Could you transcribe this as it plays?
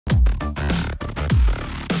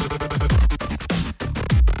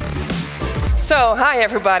So, hi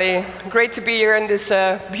everybody. Great to be here in this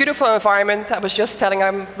beautiful environment. I was just telling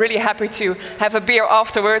I'm really happy to have a beer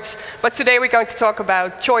afterwards. But today we're going to talk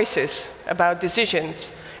about choices, about decisions.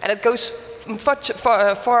 And it goes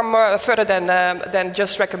far more further than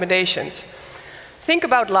just recommendations. Think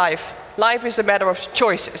about life. Life is a matter of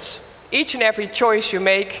choices. Each and every choice you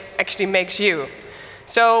make actually makes you.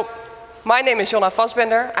 So, my name is Jonna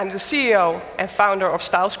Vosbender. I'm the CEO and founder of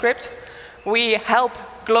StyleScript. We help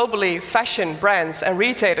globally fashion brands and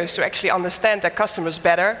retailers to actually understand their customers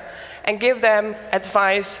better and give them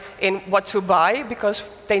advice in what to buy, because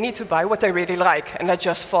they need to buy what they really like and not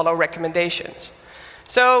just follow recommendations.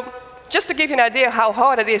 So just to give you an idea how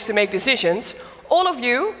hard it is to make decisions, all of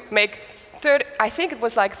you make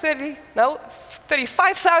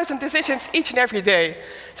 35,000 decisions each and every day.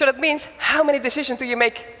 So that means how many decisions do you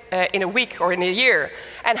make in a week or in a year?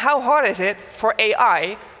 And how hard is it for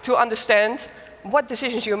AI to understand what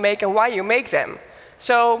decisions you make and why you make them?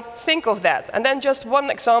 So think of that. And then just one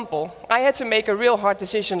example. I had to make a real hard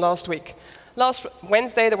decision last week. Last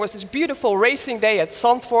Wednesday, there was this beautiful racing day at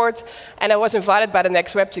Zandvoort, and I was invited by the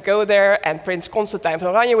Next Web to go there, and Prince Constantijn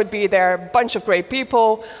van Oranje would be there, a bunch of great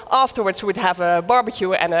people. Afterwards, we'd have a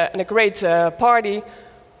barbecue and a great party.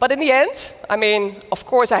 But in the end, I mean, of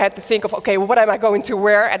course, I had to think of, okay, what am I going to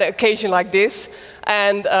wear at an occasion like this?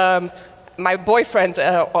 And my boyfriend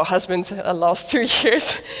or husband, last 2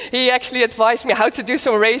 years, he actually advised me how to do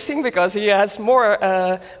some racing because he has more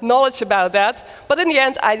knowledge about that. But in the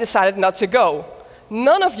end, I decided not to go.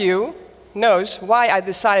 None of you knows why I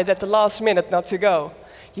decided at the last minute not to go.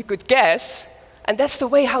 You could guess, and that's the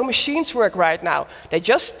way how machines work right now. They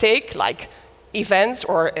just take like events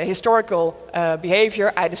or historical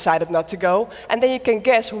behavior. I decided not to go, and then you can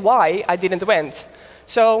guess why I didn't went.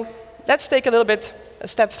 So let's take a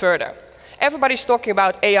step further. Everybody's talking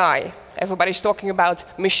about AI. Everybody's talking about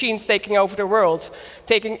machines taking over the world,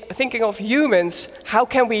 thinking of humans. How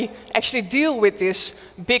can we actually deal with this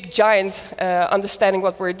big giant understanding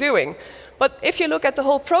what we're doing? But if you look at the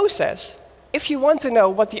whole process, if you want to know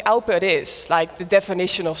what the output is, like the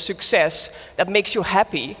definition of success that makes you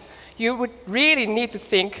happy, you would really need to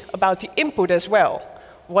think about the input as well.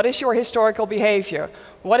 What is your historical behavior?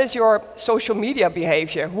 What is your social media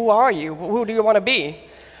behavior? Who are you? Who do you want to be?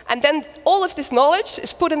 And then all of this knowledge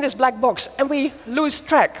is put in this black box, and we lose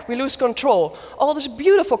track, we lose control. All these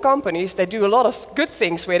beautiful companies, they do a lot of good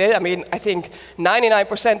things with it. I mean, I think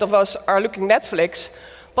 99% of us are looking Netflix.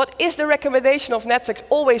 But is the recommendation of Netflix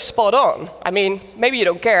always spot on? I mean, maybe you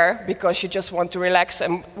don't care because you just want to relax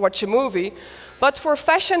and watch a movie. But for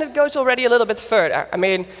fashion, it goes already a little bit further. I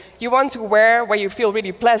mean, you want to wear where you feel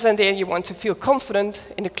really pleasant in, you want to feel confident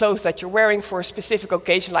in the clothes that you're wearing for a specific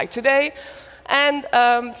occasion like today. And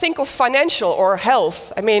think of financial or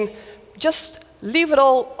health. I mean, just leave it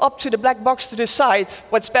all up to the black box to decide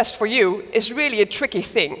what's best for you is really a tricky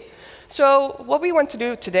thing. So what we want to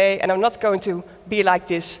do today, and I'm not going to be like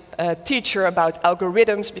this teacher about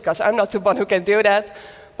algorithms, because I'm not the one who can do that,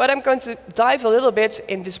 but I'm going to dive a little bit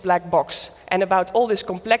in this black box and about all these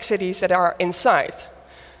complexities that are inside.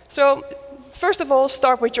 So first of all,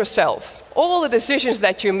 start with yourself. All the decisions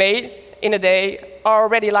that you made in a day are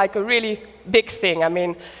already like a really big thing. I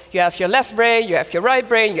mean, you have your left brain, you have your right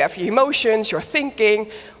brain, you have your emotions, your thinking.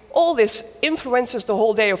 All this influences the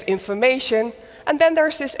whole day of information. And then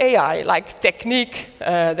there's this AI, like technique,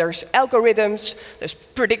 there's algorithms, there's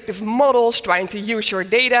predictive models trying to use your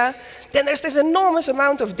data. Then there's this enormous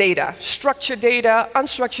amount of data, structured data,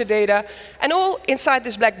 unstructured data, and all inside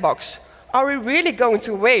this black box. Are we really going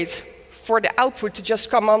to wait for the output to just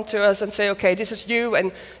come on to us and say, okay, this is you,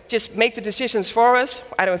 and just make the decisions for us?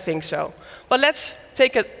 I don't think so. But let's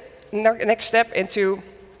take a next step into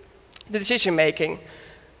the decision making.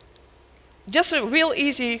 Just a real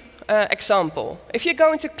easy example. If you're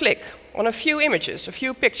going to click on a few images, a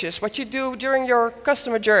few pictures, what you do during your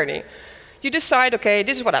customer journey, you decide, okay,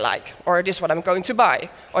 this is what I like, or this is what I'm going to buy,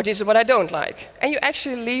 or this is what I don't like. And you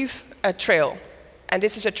actually leave a trail. And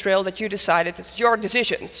this is a trail that you decided, it's your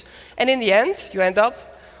decisions. And in the end, you end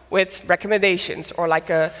up with recommendations or like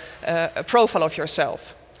a profile of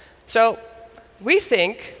yourself. So we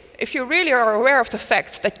think if you really are aware of the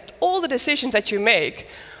fact that all the decisions that you make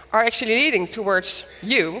are actually leading towards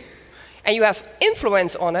you, and you have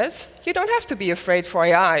influence on it, you don't have to be afraid for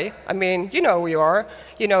AI. I mean, you know who you are.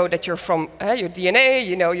 You know that you're from your DNA,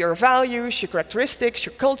 you know your values, your characteristics,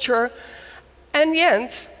 your culture. And in the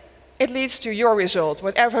end, it leads to your result,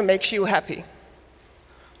 whatever makes you happy.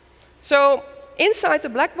 So inside the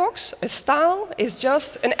black box, a style is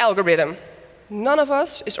just an algorithm. None of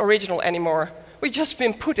us is original anymore. We've just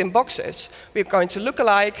been put in boxes. We're going to look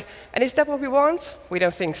alike, and is that what we want? We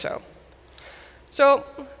don't think so. So,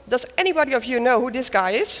 does anybody of you know who this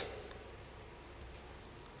guy is?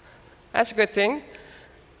 That's a good thing.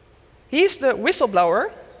 He's the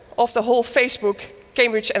whistleblower of the whole Facebook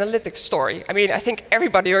Cambridge Analytica story. I mean, I think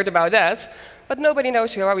everybody heard about that, but nobody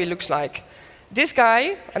knows how he looks like. This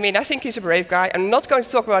guy, I mean, I think he's a brave guy. I'm not going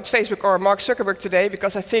to talk about Facebook or Mark Zuckerberg today,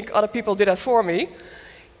 because I think other people did that for me.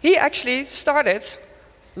 He actually started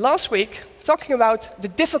last week talking about the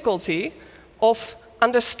difficulty of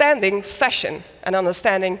understanding fashion and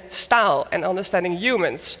understanding style and understanding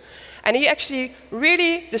humans. And he actually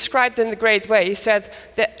really described it in a great way. He said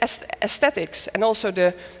the aesthetics and also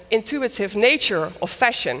the intuitive nature of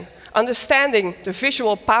fashion, understanding the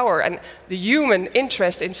visual power and the human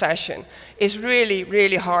interest in fashion is really,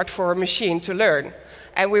 really hard for a machine to learn.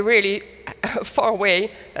 And we're really far away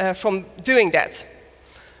from doing that.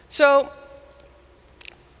 So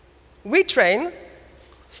we train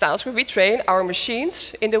StyleScript, we train our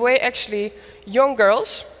machines in the way actually young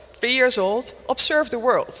girls, 3 years old, observe the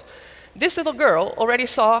world. This little girl already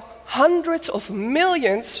saw hundreds of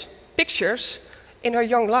millions pictures in her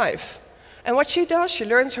young life. And what she does, she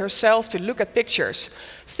learns herself to look at pictures,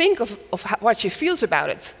 think of what she feels about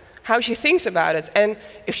it, how she thinks about it, and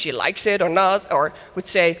if she likes it or not, or would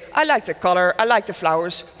say, I like the color, I like the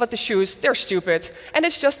flowers, but the shoes, they're stupid. And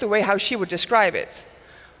it's just the way how she would describe it.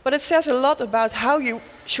 But it says a lot about how you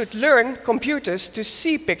should learn computers to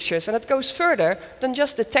see pictures, and it goes further than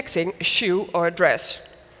just detecting a shoe or a dress.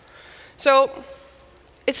 So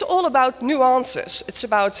it's all about nuances. It's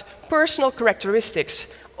about personal characteristics.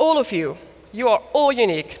 All of you, you are all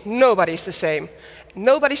unique. Nobody's the same.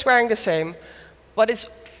 Nobody's wearing the same. But it's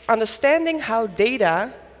understanding how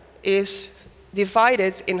data is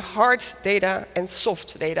divided in hard data and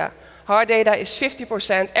soft data. Hard data is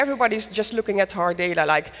 50%. Everybody's just looking at hard data,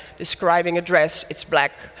 like describing a dress, it's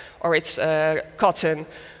black, or it's cotton.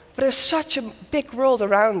 But there's such a big world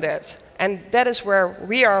around that. And that is where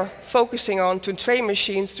we are focusing on to train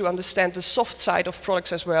machines to understand the soft side of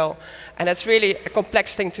products as well. And that's really a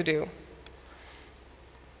complex thing to do.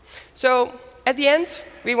 So at the end,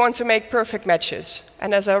 we want to make perfect matches.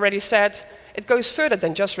 And as I already said, it goes further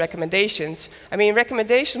than just recommendations. I mean,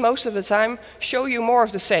 recommendations most of the time show you more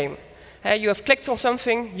of the same. You have clicked on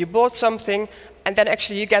something, you bought something, and then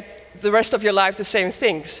actually you get the rest of your life the same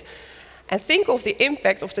things. And think of the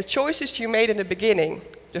impact of the choices you made in the beginning.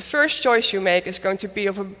 The first choice you make is going to be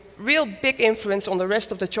of a real big influence on the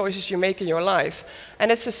rest of the choices you make in your life.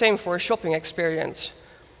 And it's the same for a shopping experience.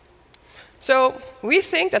 So we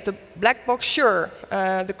think that the black box, sure,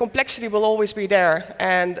 the complexity will always be there,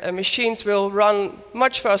 and machines will run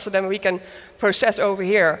much faster than we can process over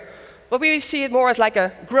here. But we see it more as like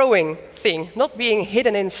a growing thing, not being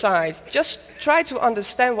hidden inside. Just try to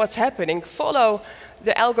understand what's happening, follow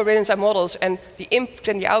the algorithms and models and the input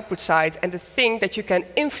and the output side, and the thing that you can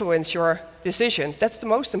influence your decisions. That's the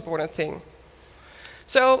most important thing.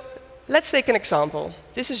 So let's take an example.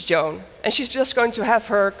 This is Joan, and she's just going to have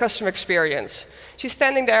her customer experience. She's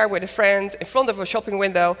standing there with a friend in front of a shopping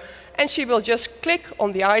window, and she will just click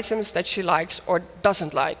on the items that she likes or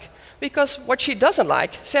doesn't like. Because what she doesn't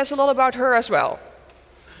like says a lot about her as well.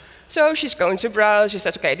 So she's going to browse, she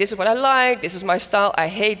says, okay, this is what I like, this is my style, I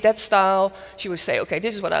hate that style. She would say, okay,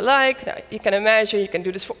 this is what I like. Now, you can imagine you can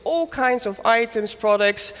do this for all kinds of items,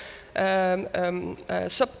 products,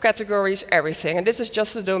 subcategories, everything. And this is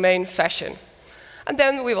just the domain fashion. And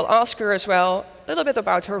then we will ask her as well a little bit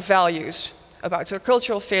about her values, about her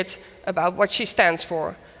cultural fit, about what she stands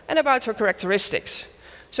for, and about her characteristics.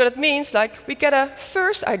 So that means like we get a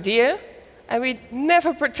first idea, and we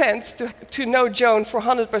never pretend to know Joan for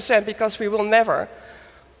 100% because we will never.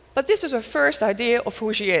 But this is a first idea of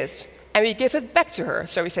who she is. And we give it back to her.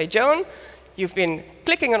 So we say, Joan, you've been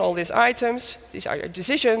clicking on all these items. These are your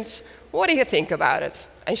decisions. What do you think about it?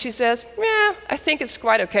 And she says, yeah, I think it's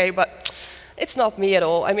quite okay, but it's not me at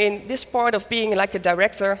all. I mean, this part of being like a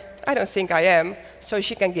director, I don't think I am. So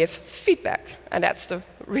she can give feedback. And that's the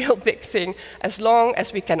real big thing. As long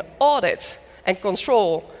as we can audit and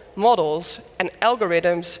control models and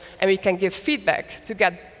algorithms, and we can give feedback to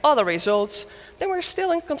get other results, then we're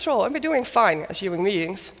still in control, and we're doing fine as human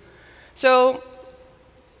beings. So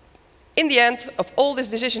in the end of all this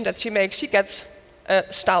decision that she makes, she gets a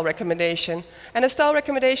style recommendation. And a style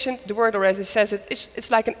recommendation, the word already says it,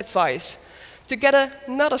 it's like an advice. To get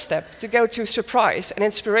another step, to go to surprise and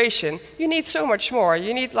inspiration, you need so much more.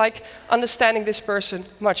 You need like understanding this person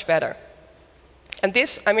much better. And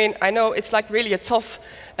this, I mean, I know it's like really a tough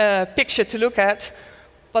picture to look at,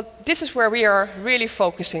 but this is where we are really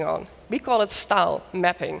focusing on. We call it style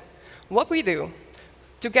mapping. What we do,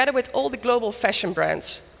 together with all the global fashion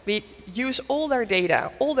brands, We use all their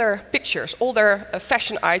data, all their pictures, all their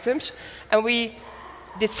fashion items, and we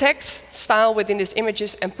detect style within these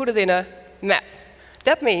images and put it in a map.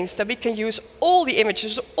 That means that we can use all the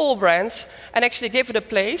images, all brands, and actually give it a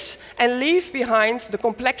place and leave behind the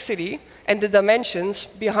complexity and the dimensions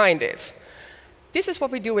behind it. This is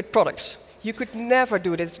what we do with products. You could never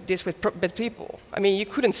do this with people. I mean, you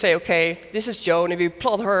couldn't say, okay, this is Joan, and we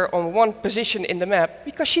plot her on one position in the map,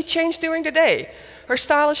 because she changed during the day. Her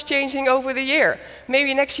style is changing over the year.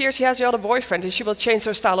 Maybe next year she has the other boyfriend, and she will change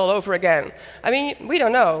her style all over again. I mean, we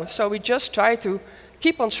don't know, so we just try to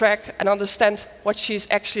keep on track and understand what she's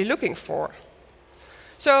actually looking for.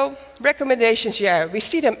 So, recommendations, yeah, we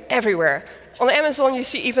see them everywhere. On Amazon, you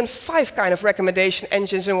see even 5 kind of recommendation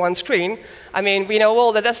engines in one screen. I mean, we know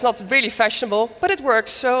all that that's not really fashionable, but it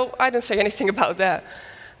works, so I don't say anything about that.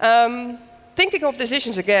 Thinking of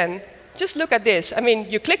decisions again, just look at this. I mean,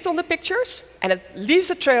 you clicked on the pictures, and it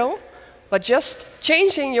leaves a trail, but just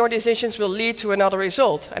changing your decisions will lead to another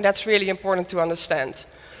result, and that's really important to understand.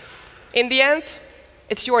 In the end,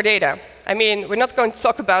 it's your data. I mean, we're not going to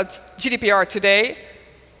talk about GDPR today,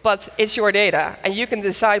 but it's your data, and you can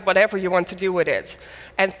decide whatever you want to do with it.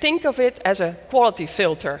 And think of it as a quality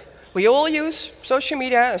filter. We all use social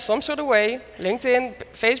media in some sort of way, LinkedIn,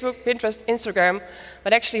 Facebook, Pinterest, Instagram,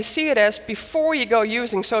 but actually see it as before you go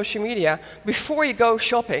using social media, before you go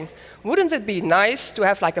shopping. Wouldn't it be nice to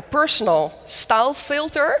have like a personal style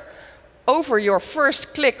filter over your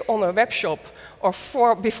first click on a web shop, or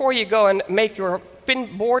before you go and make your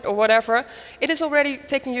pin board or whatever? It is already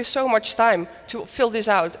taking you so much time to fill this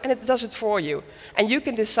out, and it does it for you. And you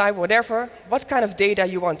can decide what kind of data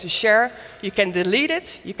you want to share. You can delete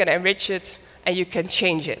it, you can enrich it, and you can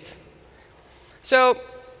change it. So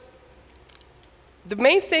the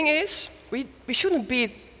main thing is we shouldn't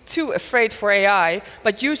be too afraid for AI,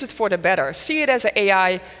 but use it for the better. See it as an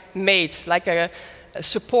AI mate, like a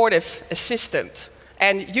supportive assistant,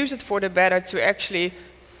 and use it for the better to actually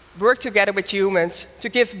work together with humans to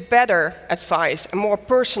give better advice and more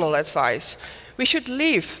personal advice. We should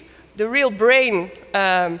leave the real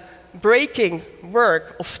brain-breaking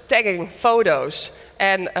work of tagging photos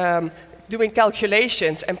and doing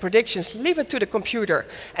calculations and predictions, leave it to the computer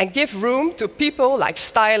and give room to people like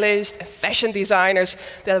stylists and fashion designers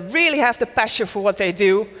that really have the passion for what they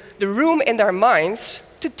do, the room in their minds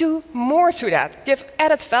to do more to that, give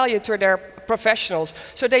added value to their professionals,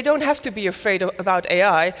 so they don't have to be afraid about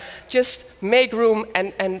AI. Just make room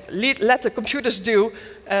and let the computers do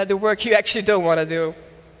the work you actually don't want to do.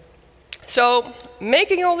 So,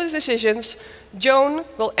 making all these decisions, Joan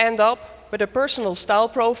will end up with a personal style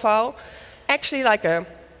profile, actually like a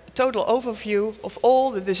total overview of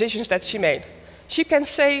all the decisions that she made. She can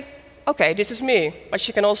say, okay, this is me, but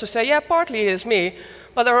she can also say, yeah, partly it is me,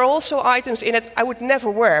 but there are also items in it I would never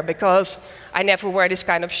wear because I never wear this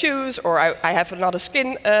kind of shoes, or I have another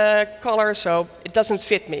skin color, so it doesn't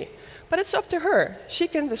fit me. But it's up to her. She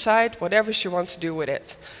can decide whatever she wants to do with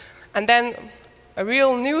it. And then a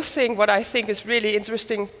real new thing, what I think is really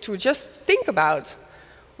interesting to just think about.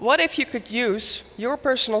 What if you could use your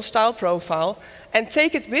personal style profile and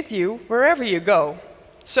take it with you wherever you go?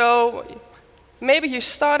 So maybe you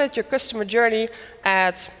started your customer journey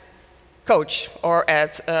at Coach or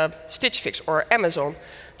at Stitch Fix or Amazon.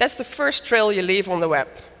 That's the first trail you leave on the web.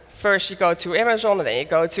 First you go to Amazon, and then you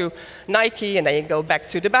go to Nike, and then you go back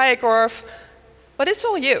to the Bijenkorf. But it's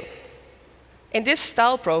all you. In this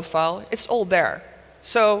style profile, it's all there.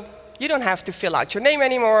 So you don't have to fill out your name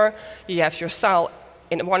anymore. You have your style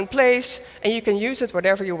in one place, and you can use it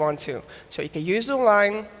whatever you want to. So you can use it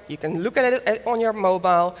online, you can look at it on your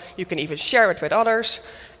mobile, you can even share it with others,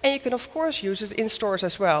 and you can, of course, use it in stores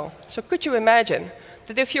as well. So could you imagine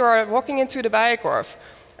that if you are walking into the Bijenkorf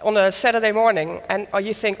on a Saturday morning, and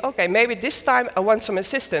you think, okay, maybe this time I want some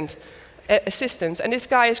assistance, and this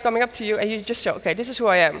guy is coming up to you, and you just say, okay, this is who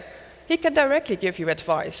I am. He can directly give you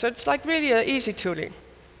advice. So it's like really an easy tooling.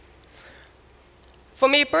 For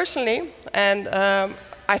me personally, and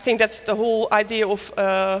I think that's the whole idea of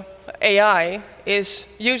AI, is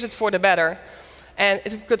use it for the better. And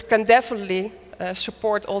it can definitely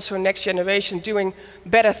support also next generation doing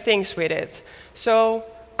better things with it. So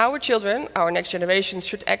our children, our next generation,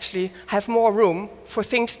 should actually have more room for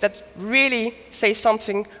things that really say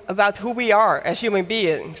something about who we are as human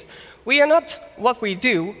beings. We are not what we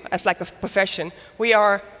do as like a profession. We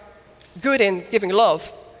are good in giving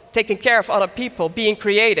love, taking care of other people, being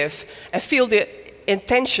creative, and feel the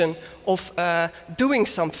intention of doing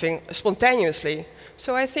something spontaneously.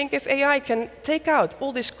 So I think if AI can take out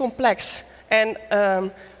all this complex and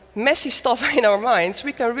messy stuff in our minds,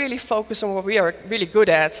 we can really focus on what we are really good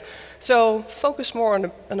at. So focus more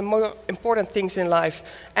on the more important things in life.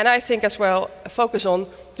 And I think as well, focus on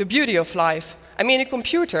the beauty of life. I mean, a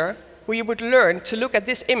computer, where you would learn to look at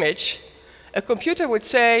this image, a computer would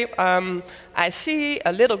say, I see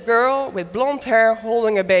a little girl with blonde hair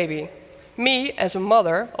holding a baby. Me, as a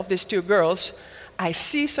mother of these two girls, I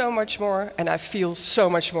see so much more and I feel so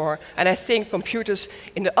much more. And I think computers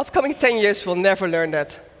in the upcoming 10 years will never learn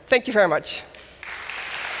that. Thank you very much.